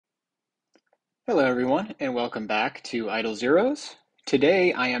Hello, everyone, and welcome back to Idle Zeros.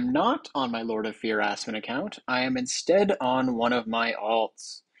 Today, I am not on my Lord of Fear Aspen account. I am instead on one of my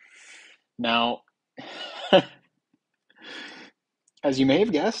alts. Now, as you may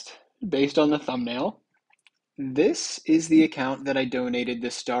have guessed, based on the thumbnail, this is the account that I donated the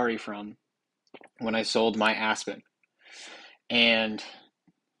Starry from when I sold my Aspen. And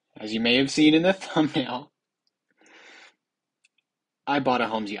as you may have seen in the thumbnail, I bought a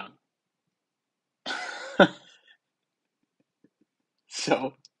Holmes Young.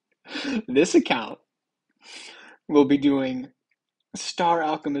 So, this account will be doing Star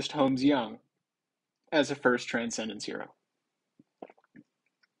Alchemist Holmes Young as a first Transcendence hero.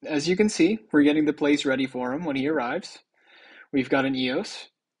 As you can see, we're getting the place ready for him when he arrives. We've got an Eos,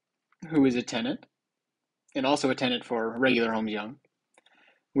 who is a tenant, and also a tenant for regular Holmes Young.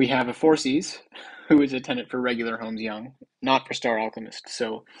 We have a Forces, who is a tenant for regular Holmes Young, not for Star Alchemist.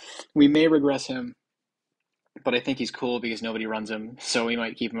 So we may regress him, but I think he's cool because nobody runs him, so we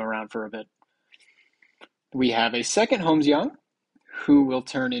might keep him around for a bit. We have a second Holmes Young, who will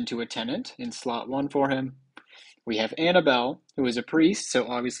turn into a tenant in slot 1 for him. We have Annabelle, who is a priest, so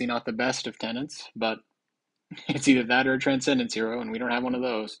obviously not the best of tenants, but it's either that or a Transcendence hero, and we don't have one of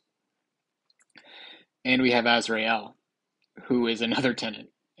those. And we have Azrael, who is another tenant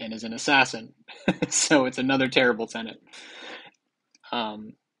and is an assassin. So it's another terrible tenant.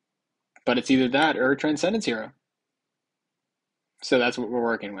 Um, but it's either that or a Transcendence hero. So that's what we're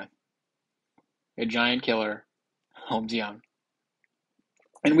working with. A giant killer, Holmes Young.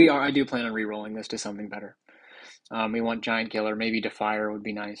 And I do plan on re-rolling this to something better. We want giant killer, maybe Defier would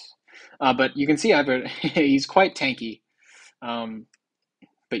be nice. But you can see he's quite tanky.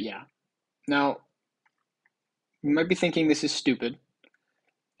 But yeah. Now, you might be thinking this is stupid,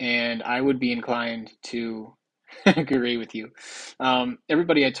 and I would be inclined to agree with you.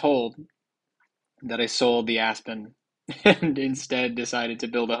 Everybody I told that I sold the Aspen and instead decided to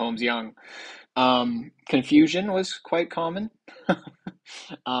build a Holmes Young. Confusion was quite common.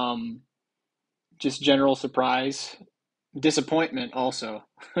 um, just general surprise. Disappointment also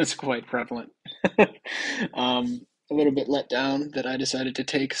was quite prevalent. A little bit let down that I decided to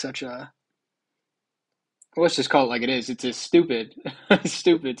take such a, let's just call it like it is. It's a stupid,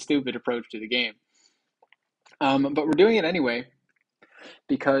 stupid approach to the game. But we're doing it anyway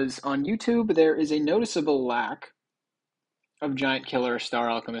because on YouTube there is a noticeable lack of Giant Killer, Star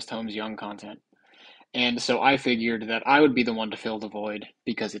Alchemist, Holmes Young content. And so I figured that I would be the one to fill the void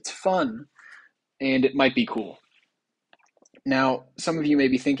because it's fun and it might be cool. Now, some of you may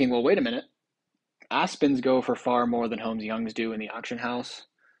be thinking, well, wait a minute. Aspens go for far more than Holmes Youngs do in the auction house.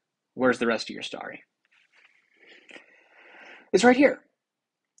 Where's the rest of your story? It's right here.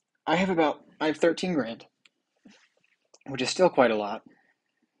 I have 13 grand, which is still quite a lot.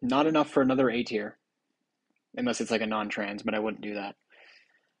 Not enough for another A tier, unless it's like a non-trans, but I wouldn't do that.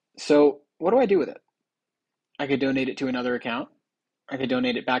 So what do I do with it? I could donate it to another account. I could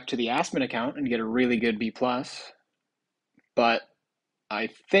donate it back to the Aspen account and get a really good B plus. But I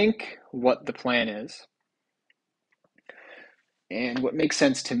think what the plan is, and what makes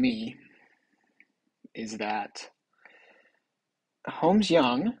sense to me, is that Holmes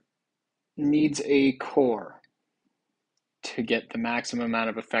Young needs a core to get the maximum amount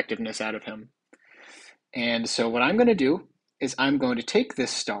of effectiveness out of him. And so what I'm going to do is I'm going to take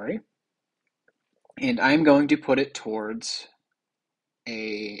this Starry and I'm going to put it towards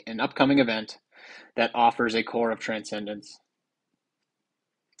an upcoming event that offers a core of transcendence,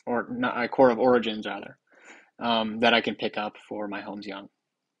 or not a core of origins rather, that I can pick up for my Holmes Young.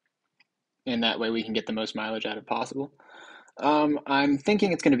 And that way we can get the most mileage out of possible. I'm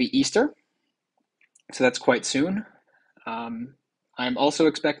thinking it's going to be Easter, so that's quite soon. I'm also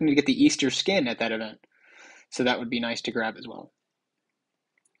expecting to get the Easter skin at that event, so that would be nice to grab as well.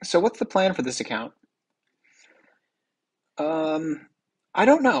 So what's the plan for this account? I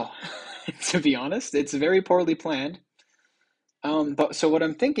don't know, to be honest. It's very poorly planned. But so what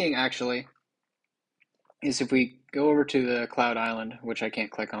I'm thinking actually is if we go over to the Cloud Island, which I can't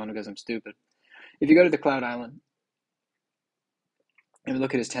click on because I'm stupid. If you go to the Cloud Island and we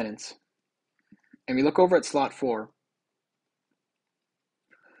look at his tenants, and we look over at slot 4,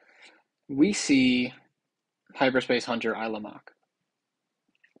 we see Hyperspace Hunter Ilamak.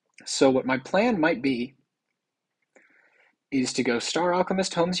 So what my plan might be is to go Star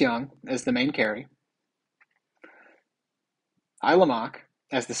Alchemist Holmes Young as the main carry, Ilamak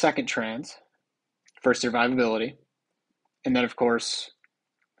as the second trans for survivability, and then of course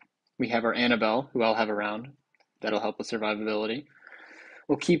we have our Annabelle, who I'll have around. That'll help with survivability.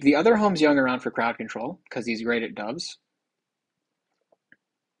 We'll keep the other Holmes Young around for crowd control because he's great at doves.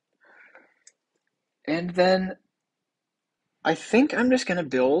 And then I think I'm just going to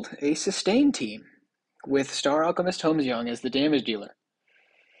build a sustain team with Star Alchemist Holmes Young as the damage dealer,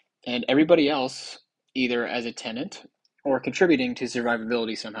 and everybody else either as a tenant or contributing to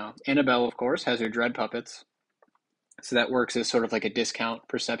survivability somehow. Annabelle, of course, has her dread puppets, so that works as sort of like a discount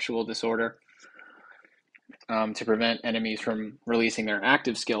perceptual disorder to prevent enemies from releasing their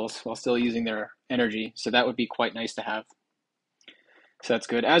active skills while still using their energy. So that would be quite nice to have. So that's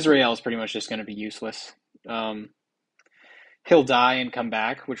good. Azrael is pretty much just going to be useless. Um, he'll die and come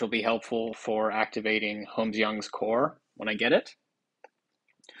back, which will be helpful for activating Holmes Young's core when I get it.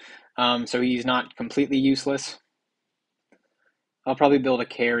 So he's not completely useless. I'll probably build a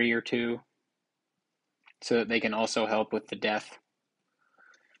carry or two so that they can also help with the death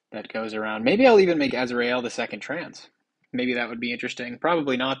that goes around. Maybe I'll even make Azrael the second trans. Maybe that would be interesting.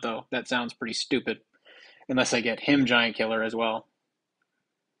 Probably not, though. That sounds pretty stupid. Unless I get him Giant Killer as well.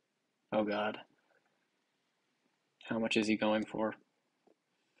 Oh god. How much is he going for?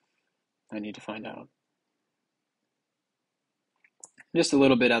 I need to find out. Just a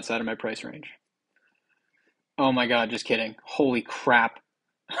little bit outside of my price range. Oh my god, just kidding. Holy crap.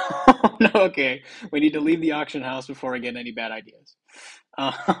 No, okay. We need to leave the auction house before I get any bad ideas.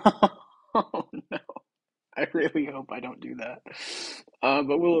 Uh, oh no. I really hope I don't do that.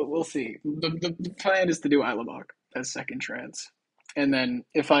 But we'll see. The plan is to do Ilamok as second trans. And then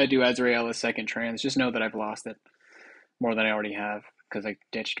if I do Azrael as second trans, just know that I've lost it more than I already have because I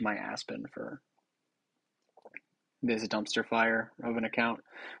ditched my Aspen for this dumpster fire of an account,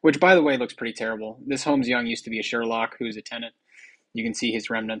 which by the way looks pretty terrible. This Holmes Young used to be a Sherlock who's a tenant. You can see his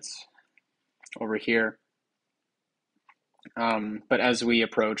remnants over here. But as we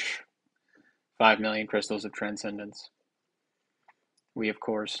approach 5 million crystals of transcendence, we of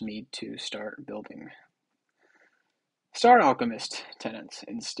course need to start building Star Alchemist tenants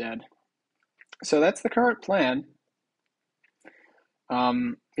instead. So that's the current plan.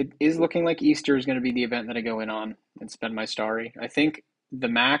 It is looking like Easter is going to be the event that I go in on and spend my starry. I think the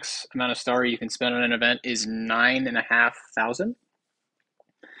max amount of starry you can spend on an event is 9,500,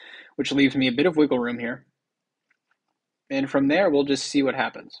 which leaves me a bit of wiggle room here. And from there, we'll just see what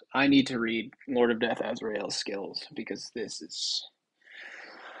happens. I need to read Lord of Death Azrael's skills because this is.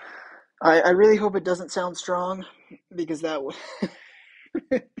 I really hope it doesn't sound strong because that would.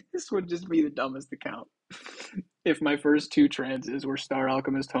 This would just be the dumbest account. If my first two transes were Star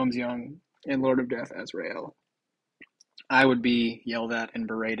Alchemist Holmes Young and Lord of Death Azrael, I would be yelled at and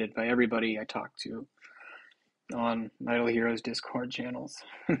berated by everybody I talk to on Idle Heroes Discord channels.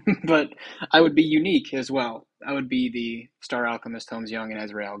 But I would be unique as well. I would be the Star Alchemist Holmes Young and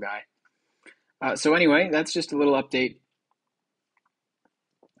Azrael guy. So anyway, that's just a little update.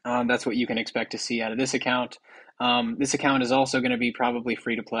 That's what you can expect to see out of this account. This account is also going to be probably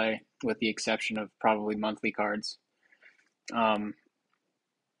free to play, with the exception of probably monthly cards.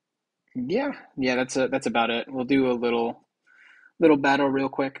 Yeah, that's about it. We'll do a little battle real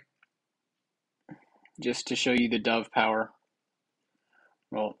quick, just to show you the Dove power.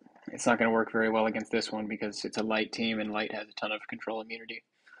 Well, it's not going to work very well against this one because it's a light team and light has a ton of control immunity.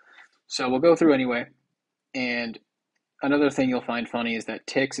 So we'll go through anyway. And another thing you'll find funny is that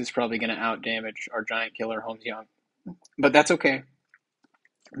Tix is probably going to out damage our Giant Killer Holmes Young. But that's okay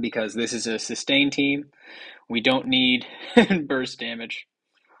because this is a sustain team. We don't need burst damage.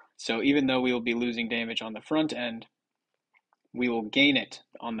 So even though we will be losing damage on the front end, we will gain it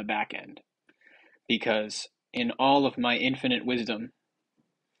on the back end. Because in all of my infinite wisdom,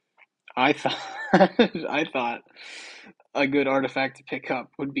 I thought I thought a good artifact to pick up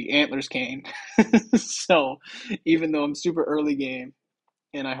would be Antler's Cane. So even though I'm super early game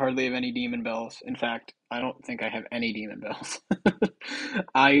and I hardly have any demon bells, in fact, I don't think I have any demon bells.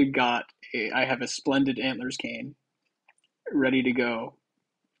 I have a splendid Antler's Cane ready to go.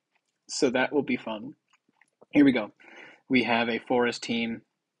 So that will be fun. Here we go. We have a forest team.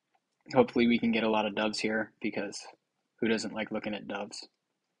 Hopefully we can get a lot of doves here because who doesn't like looking at doves?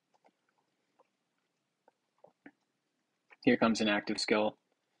 Here comes an active skill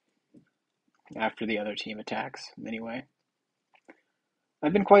after the other team attacks, anyway.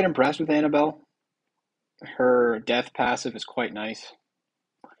 I've been quite impressed with Annabelle. Her death passive is quite nice.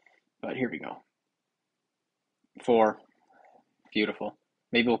 But here we go. 4. Beautiful.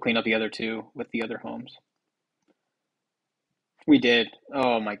 Maybe we'll clean up the other 2 with the other homes. We did.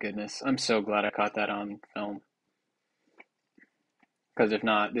 Oh my goodness. I'm so glad I caught that on film. Because if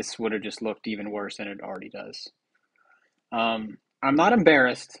not, this would have just looked even worse than it already does. I'm not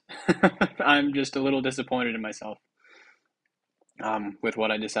embarrassed. I'm just a little disappointed in myself with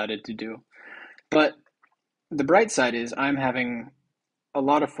what I decided to do. But the bright side is I'm having a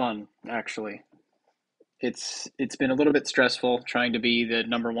lot of fun, actually. It's been a little bit stressful trying to be the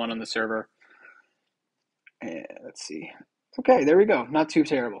number one on the server. Let's see. Okay, there we go. Not too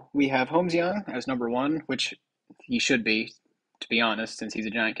terrible. We have Holmes Young as number one, which he should be, to be honest, since he's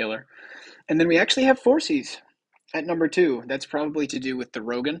a giant killer. And then we actually have Forces at number two. That's probably to do with the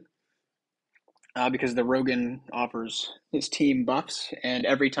Rogan, because the Rogan offers his team buffs, and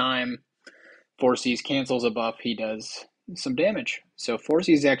every time Forces cancels a buff, he does some damage. So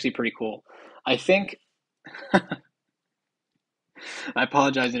Forces is actually pretty cool. I think I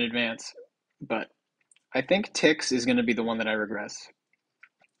apologize in advance, but I think Tix is going to be the one that I regress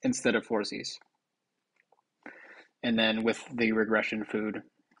instead of Forces. And then with the regression food,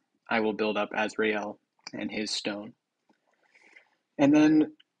 I will build up Azrael and his stone. And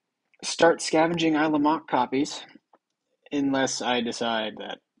then start scavenging Isle of Mok copies, unless I decide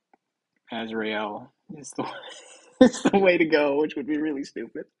that Azrael is the, is the way to go, which would be really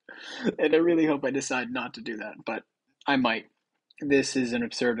stupid. And I really hope I decide not to do that, but I might. This is an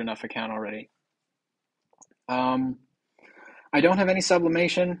absurd enough account already. Um, I don't have any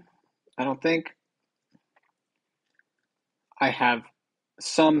sublimation. I don't think. I have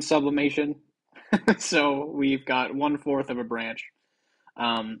some sublimation. So we've got 1/4 of a branch.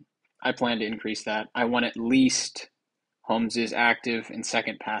 Um, I plan to increase that. I want at least Holmes's active and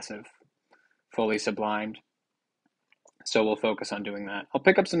second passive fully sublimed. So we'll focus on doing that. I'll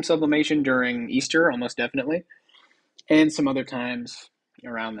pick up some sublimation during Easter, almost definitely, and some other times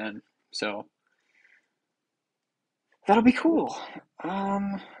around then. So that'll be cool.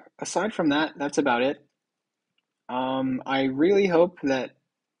 Um, Aside from that, that's about it. I really hope that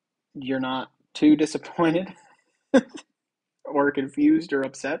you're not too disappointed or confused or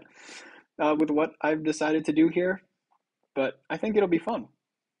upset with what I've decided to do here, but I think it'll be fun.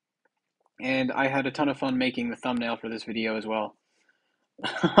 And I had a ton of fun making the thumbnail for this video as well.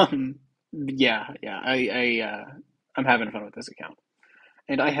 Yeah, I'm having fun with this account.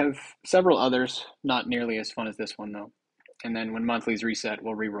 And I have several others, not nearly as fun as this one though. And then when monthlies reset,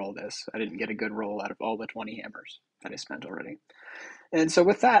 we'll re-roll this. I didn't get a good roll out of all the 20 hammers that I spent already. And so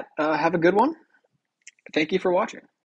with that, have a good one. Thank you for watching.